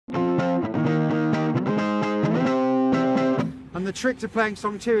the trick to playing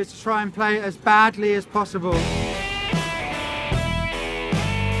song 2 is to try and play it as badly as possible.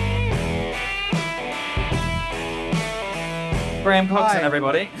 Graham Coxon, Hi.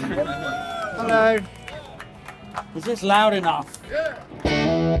 everybody. Hello. Is this loud enough?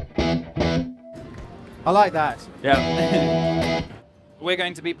 I like that. Yeah. We're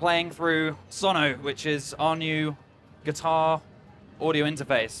going to be playing through Sono, which is our new guitar audio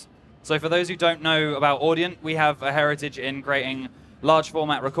interface. So for those who don't know about Audient, we have a heritage in creating large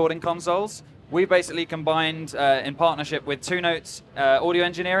format recording consoles. We basically combined, in partnership with Two Notes Audio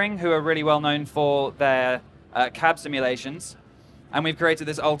Engineering, who are really well known for their cab simulations. And we've created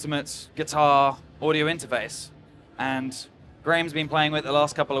this ultimate guitar audio interface. And Graham's been playing with it the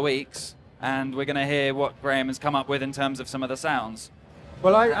last couple of weeks, and we're going to hear what Graham has come up with in terms of some of the sounds.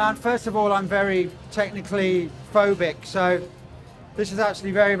 Well, first of all, I'm very technically phobic, so this is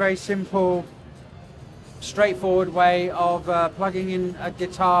actually very, very simple, straightforward way of plugging in a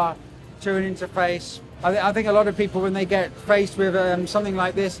guitar to an interface. I think a lot of people, when they get faced with something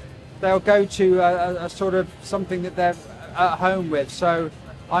like this, they'll go to a sort of something that they're at home with. So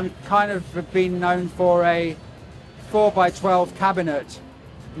I'm kind of been known for a 4x12 cabinet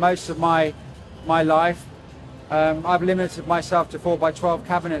most of my life. I've limited myself to 4x12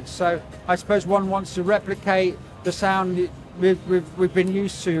 cabinets, so I suppose one wants to replicate the sound we've been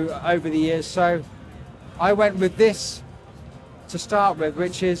used to over the years. So I went with this to start with,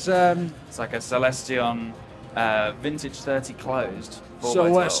 which is It's like a Celestion vintage 30 closed. 4x12.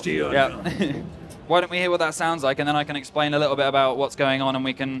 Celestion. Yeah. Why don't we hear what that sounds like, and then I can explain a little bit about what's going on, and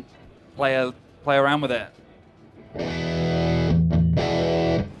we can play around with it.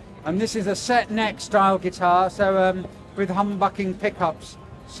 and this is a set neck style guitar, so with humbucking pickups,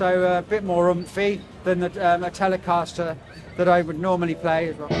 so a bit more oomphy than the, a Telecaster that I would normally play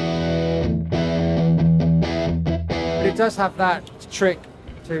as well. But it does have that trick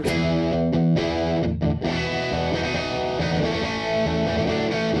too.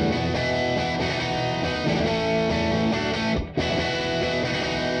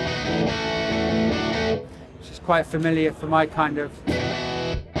 Which is quite familiar for my kind of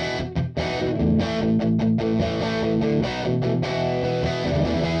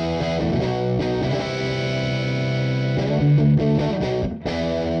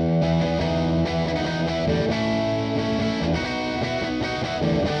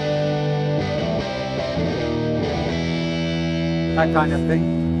that kind of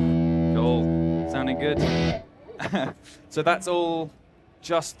thing. Cool, sounding good. So that's all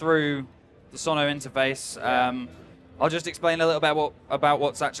just through the Sono interface. I'll just explain a little bit about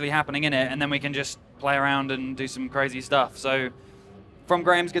what's actually happening in it, and then we can just play around and do some crazy stuff. So from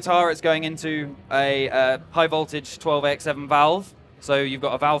Graham's guitar, it's going into a high voltage 12AX7 valve. So you've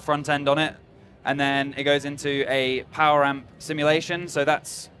got a valve front end on it, and then it goes into a power amp simulation. So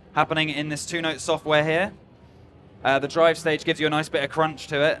that's happening in this Two Notes software here. The drive stage gives you a nice bit of crunch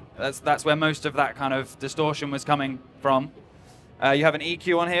to it. That's where most of that kind of distortion was coming from. You have an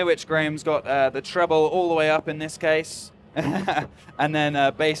EQ on here, which Graham's got the treble all the way up in this case, and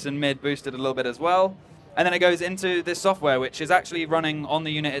then bass and mid boosted a little bit as well. And then it goes into this software, which is actually running on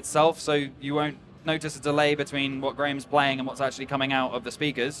the unit itself, so you won't notice a delay between what Graham's playing and what's actually coming out of the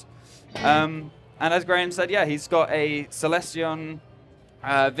speakers. And as Graham said, yeah, he's got a Celestion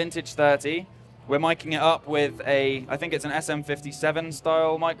Vintage 30. We're miking it up with I think it's an SM57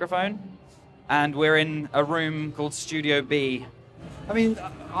 style microphone, and we're in a room called Studio B. I mean,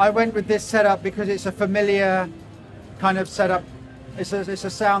 I went with this setup because it's a familiar kind of setup. It's a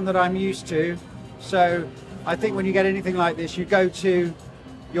sound that I'm used to. So I think when you get anything like this, you go to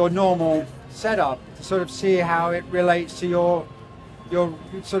your normal setup to sort of see how it relates to your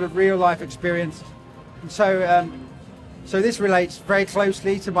sort of real life experience. And so so this relates very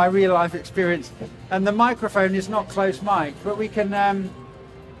closely to my real life experience. And the microphone is not close mic, but we can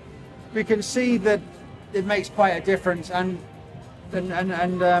see that it makes quite a difference and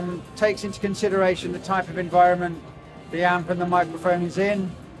takes into consideration the type of environment the amp and the microphone is in,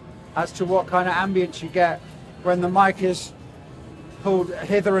 as to what kind of ambience you get when the mic is pulled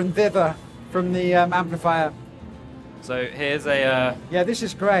hither and thither from the amplifier. So here's a... yeah, this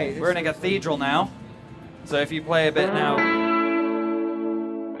is great. We're in a cathedral now. So if you play a bit now...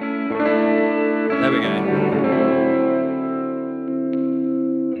 There we go.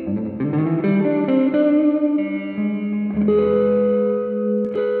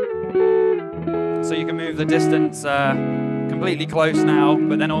 So you can move the distance completely close now,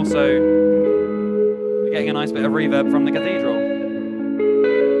 but then also you're getting a nice bit of reverb from the cathedral.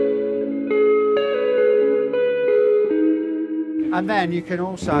 And then you can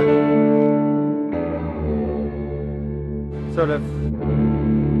also sort of.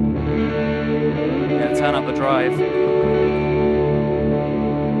 Yeah, turn up the drive.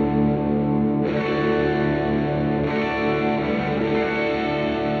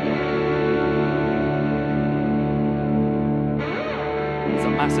 It's a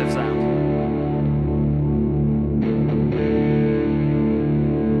massive sound.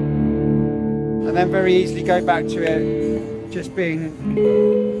 And then very easily go back to it just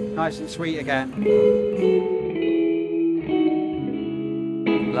being nice and sweet again.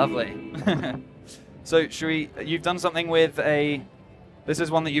 Lovely. So you've done something with this is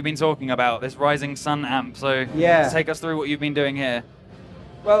one that you've been talking about, this Rising Sun amp. So yeah, take us through what you've been doing here.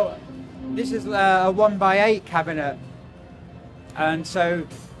 Well, this is a 1x8 cabinet. And so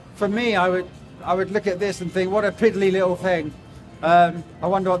for me, I would look at this and think, what a piddly little thing. I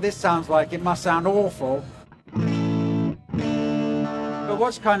wonder what this sounds like. It must sound awful. But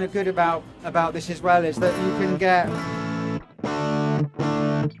what's kind of good about this as well is that you can get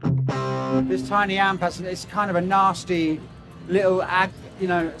this tiny amp. It's kind of a nasty little,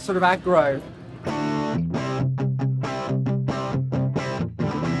 sort of aggro.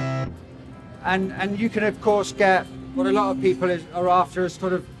 And you can of course get what a lot of people are after, is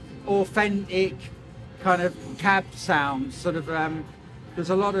sort of authentic kind of cab sounds. Sort of there's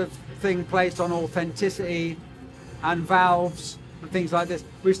a lot of thing placed on authenticity and valves and things like this,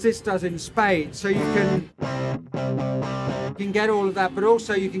 which this does in spades. So you can get all of that, but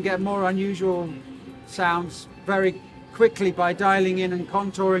also you can get more unusual sounds very quickly by dialing in and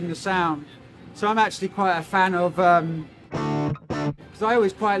contouring the sound. So I'm actually quite a fan of, because I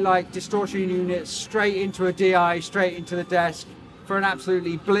always quite like distortion units straight into a DI, straight into the desk for an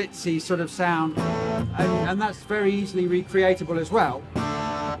absolutely blitzy sort of sound. And that's very easily recreatable as well.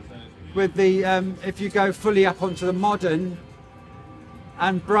 With the, if you go fully up onto the modern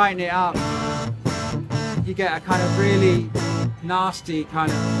and brighten it up, you get a kind of really nasty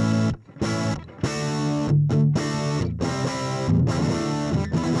kind of.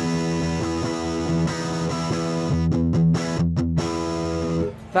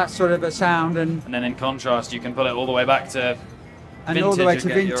 That sort of a sound, and then in contrast, you can pull it all the way back to and vintage all the way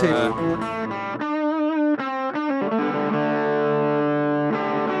to and get vintage.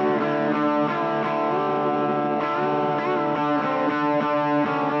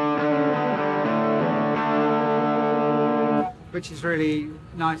 Which is really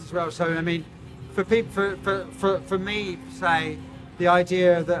nice as well. So I mean, for people, for me, say, the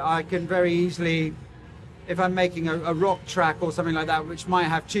idea that I can very easily, if I'm making a rock track or something like that, which might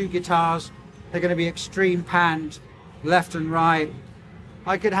have two guitars, they're going to be extreme panned, left and right.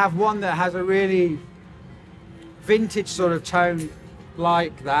 I could have one that has a really vintage sort of tone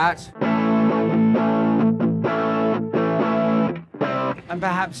like that, and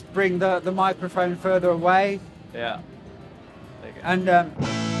perhaps bring the microphone further away. Yeah. And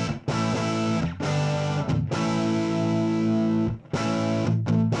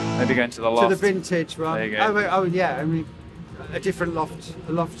maybe going to the loft. To the vintage one. There you go. Oh yeah, I mean a different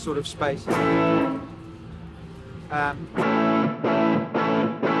loft sort of space. So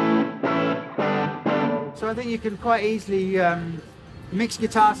I think you can quite easily mix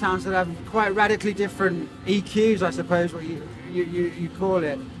guitar sounds that have quite radically different EQs, I suppose, what you call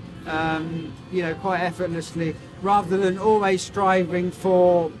it. Quite effortlessly, rather than always striving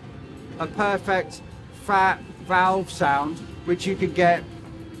for a perfect fat valve sound, which you could get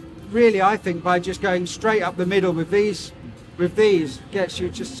really, I think, by just going straight up the middle with these gets you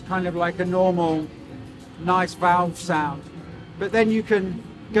just kind of like a normal nice valve sound. But then you can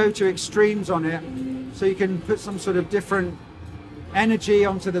go to extremes on it, so you can put some sort of different energy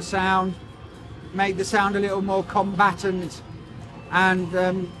onto the sound, make the sound a little more combatant, and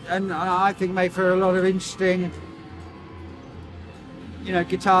I think make for a lot of interesting,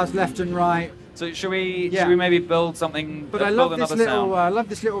 guitars left and right. So should we maybe build something? But I love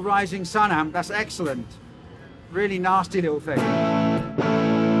this little Rising Sun amp. That's excellent. Really nasty little thing.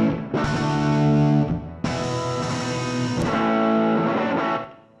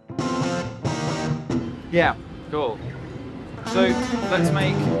 Yeah. Cool. So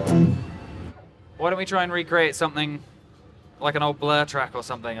why don't we try and recreate something like an old Blur track or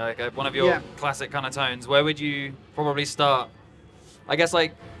something, like one of your classic kind of tones? Where would you probably start? I guess,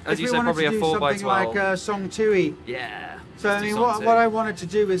 like, as you said, probably a 4x12. Something like Song 2E. Yeah. So I mean, what I wanted to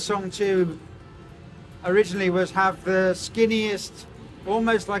do with Song 2 originally was have the skinniest,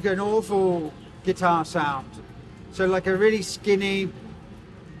 almost like an awful guitar sound. So like a really skinny,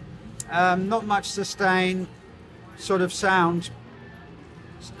 not much sustain sort of sound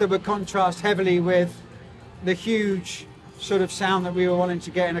that would contrast heavily with the huge sort of sound that we were wanting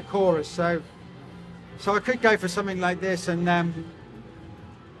to get in a chorus. So So I could go for something like this, and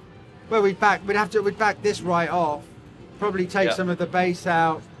well, we'd back this right off, probably take some of the bass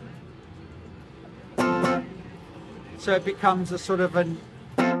out, so it becomes a sort of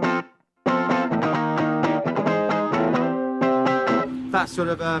that sort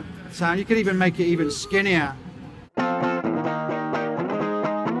of a sound. You could even make it even skinnier,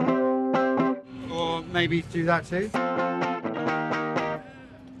 or maybe do that too.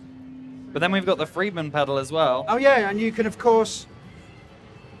 But then we've got the Friedman pedal as well. Oh yeah, and you can of course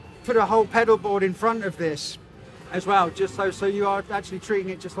put a whole pedal board in front of this as well, just so you are actually treating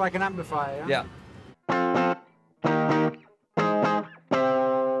it just like an amplifier. Yeah.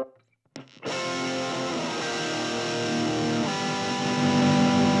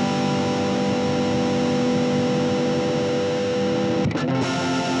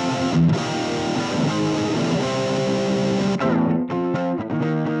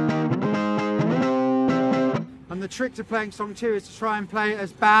 And the trick to playing song 2 is to try and play it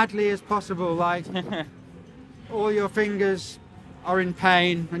as badly as possible, like all your fingers are in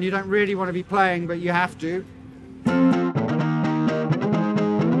pain and you don't really want to be playing, but you have to.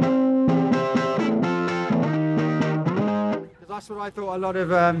 Because that's what I thought a lot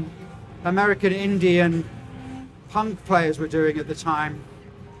of American indie and punk players were doing at the time,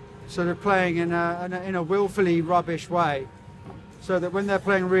 sort of playing in a willfully rubbish way, so that when they're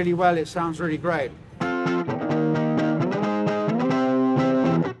playing really well it sounds really great.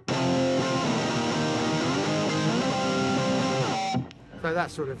 So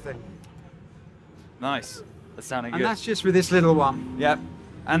that sort of thing. Nice. That's sounding good. And that's just with this little one. Yep.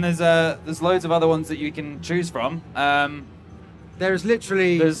 And there's loads of other ones that you can choose from. There's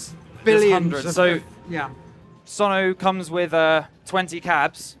literally there's billions. hundreds. So yeah. Sono comes with 20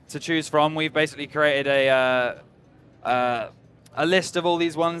 cabs to choose from. We've basically created a list of all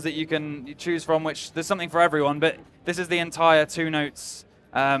these ones that you can choose from, which there's something for everyone, but this is the entire Two Notes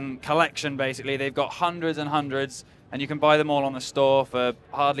collection basically. They've got hundreds and hundreds, and you can buy them all on the store for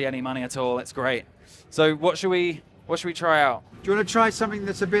hardly any money at all. It's great. So what should we try out? Do you want to try something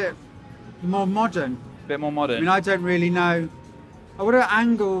that's a bit more modern? A bit more modern. I mean, I don't really know. Oh, what an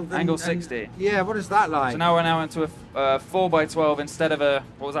angle. Angle 60. Yeah, what is that like? So now we're into a 4x12 instead of a,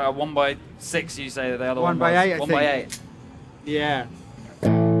 what was that, a 1x6 you say that the other one was? 1x8, I think. 1x8. Yeah.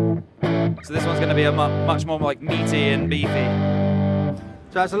 So this one's going to be a much more like meaty and beefy.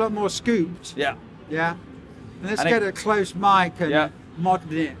 So it's a lot more scooped. Yeah. Yeah. And let's get a close mic and yeah.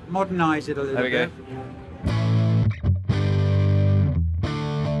 modernize it a little bit. There we go.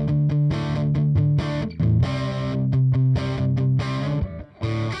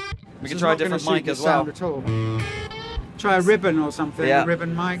 We can try a different mic as well. At all. Try a ribbon or something. Yeah. A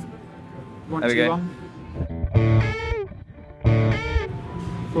ribbon mic. One, there we two, go. one.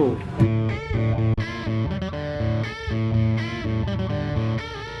 Cool.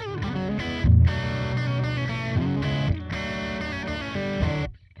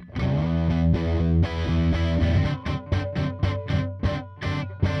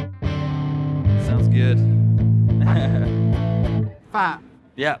 Sounds good. Fat.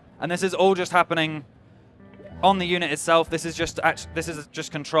 Yeah, and this is all just happening on the unit itself. This is just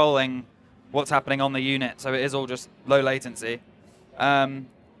controlling what's happening on the unit, so it is all just low latency.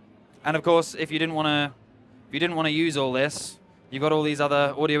 And of course, if you didn't want to use all this, you've got all these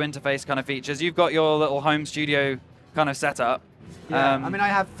other audio interface kind of features. You've got your little home studio kind of setup. Yeah, I mean, I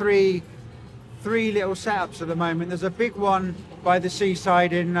have three little setups at the moment. There's a big one by the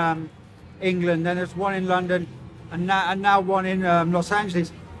seaside in England, then there's one in London, and now one in Los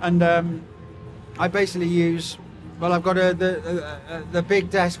Angeles. And I basically use, well, I've got the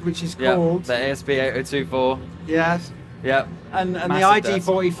big desk, which is called the ASP8024. Yes. Yep. And the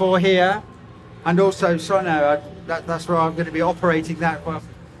ID44 here, and also Sono. That's where I'm going to be operating that one.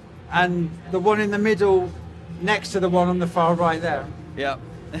 And the one in the middle, next to the one on the far right there. Yep.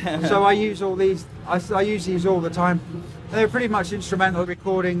 So I use all these. I use these all the time. They're pretty much instrumental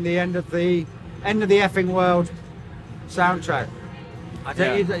recording the end of the effing world soundtrack. I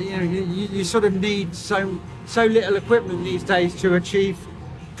don't. Yeah. You sort of need so little equipment these days to achieve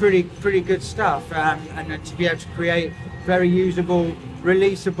pretty good stuff, and to be able to create very usable,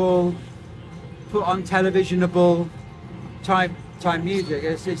 releasable, put on televisionable type music.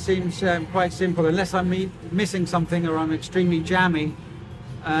 It seems quite simple, unless I'm missing something or I'm extremely jammy.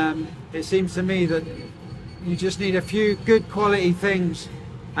 It seems to me that you just need a few good quality things,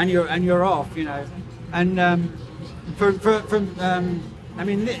 and you're off, you know. And I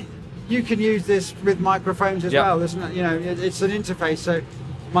mean, you can use this with microphones as well. There's it's an interface, so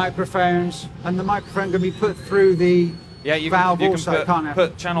microphones, and the microphone can be put through the Yeah, you valve can also, can't it?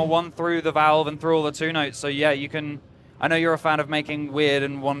 put channel 1 through the valve and through all the 2 notes. So yeah, you can. I know you're a fan of making weird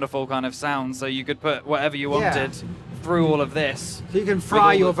and wonderful kind of sounds, so you could put whatever you wanted through all of this. So you can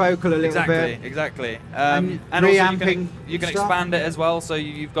fry your vocal a little bit. Exactly. And also reamping you can stuff. expand it as well. So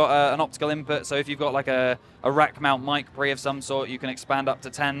you've got an optical input. So if you've got like a rack mount mic pre of some sort, you can expand up to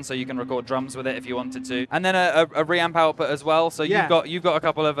 10, so you can record drums with it if you wanted to. And then a reamp output as well. So you've got a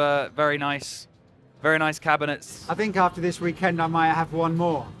couple of very nice cabinets. I think after this weekend I might have one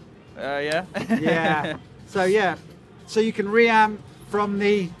more. Yeah. Yeah. So you can reamp from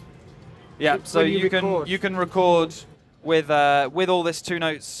the. Yeah. So you record. can record with all this 2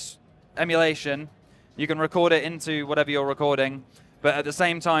 notes emulation. You can record it into whatever you're recording, but at the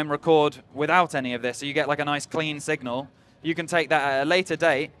same time record without any of this. So you get like a nice clean signal. You can take that at a later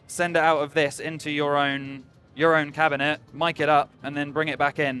date, send it out of this into your own cabinet, mic it up, and then bring it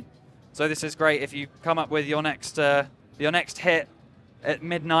back in. So this is great if you come up with your next hit at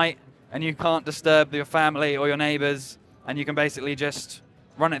midnight and you can't disturb your family or your neighbors, and you can basically just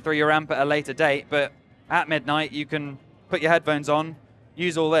run it through your amp at a later date. But at midnight, you can put your headphones on,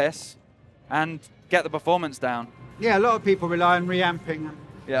 use all this, and get the performance down. Yeah, a lot of people rely on reamping.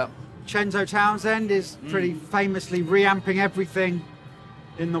 Yeah. Chenzo Townsend is pretty famously reamping everything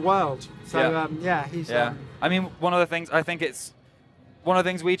in the world. So he's. Yeah. I mean, one of the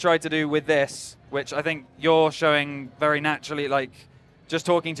things we tried to do with this, which I think you're showing very naturally, like just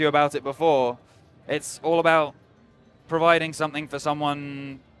talking to you about it before, it's all about providing something for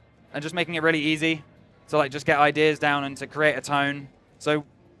someone and just making it really easy to like just get ideas down and to create a tone. So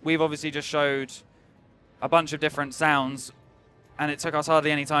we've obviously just showed a bunch of different sounds, and it took us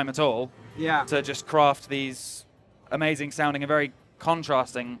hardly any time at all to just craft these amazing sounding and very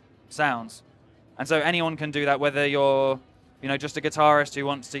contrasting sounds. And so anyone can do that, whether you're just a guitarist who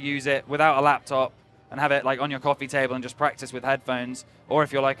wants to use it without a laptop and have it like on your coffee table and just practice with headphones, or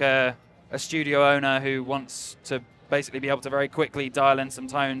if you're like a studio owner who wants to basically be able to very quickly dial in some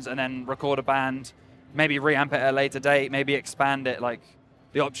tones and then record a band, maybe reamp it at a later date, maybe expand it, like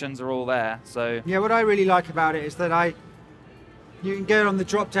the options are all there. So yeah, what I really like about it is that you can go on the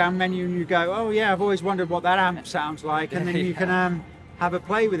drop-down menu and you go, oh yeah, I've always wondered what that amp sounds like, and then you can have a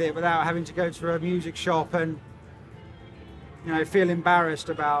play with it without having to go to a music shop and feel embarrassed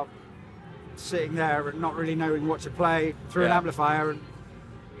about sitting there and not really knowing what to play through an amplifier. And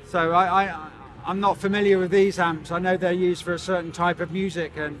so I'm not familiar with these amps. I know they're used for a certain type of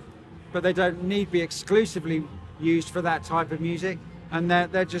music, but they don't need to be exclusively used for that type of music, and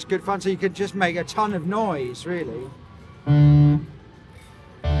they're just good fun. So you could just make a ton of noise, really.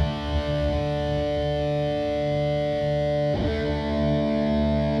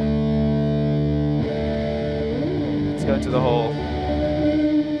 let's go into the hall.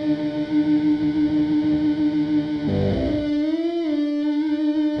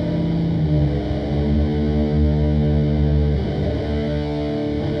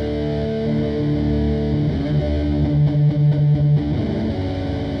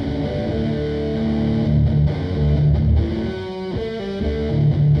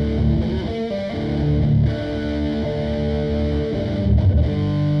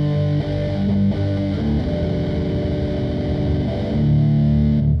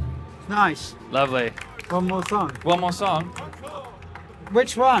 Nice. Lovely. One more song. One more song?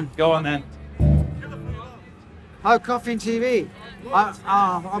 Which one? Go on then. Oh, Coffee and TV.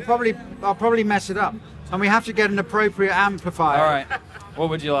 I'll probably mess it up, and we have to get an appropriate amplifier. All right. What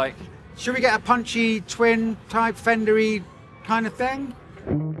would you like? Should we get a punchy twin type Fendery kind of thing?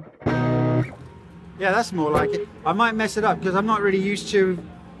 Yeah, that's more like it. I might mess it up because I'm not really used to.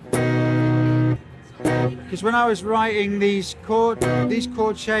 Because when I was writing these chord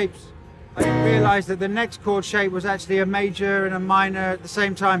shapes, I realised that the next chord shape was actually a major and a minor at the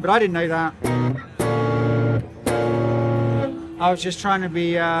same time, but I didn't know that. I was just trying to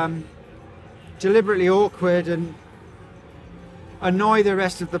be deliberately awkward and annoy the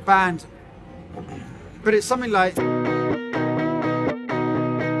rest of the band. But it's something like...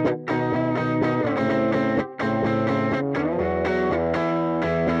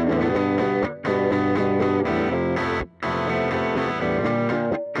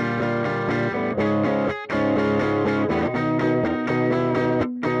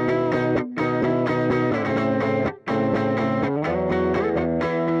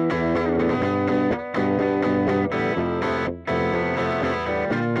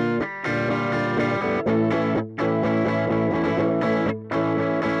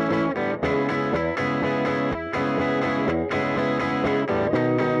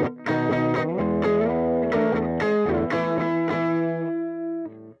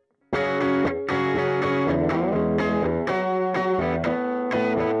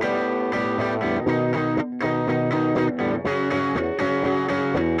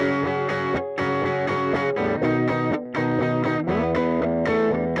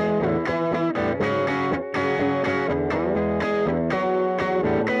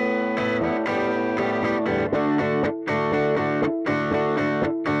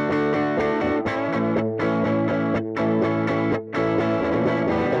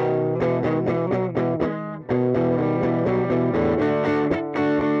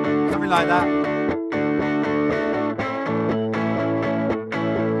 like that.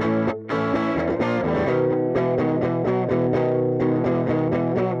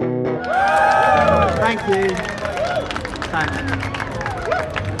 Thank you. Thanks.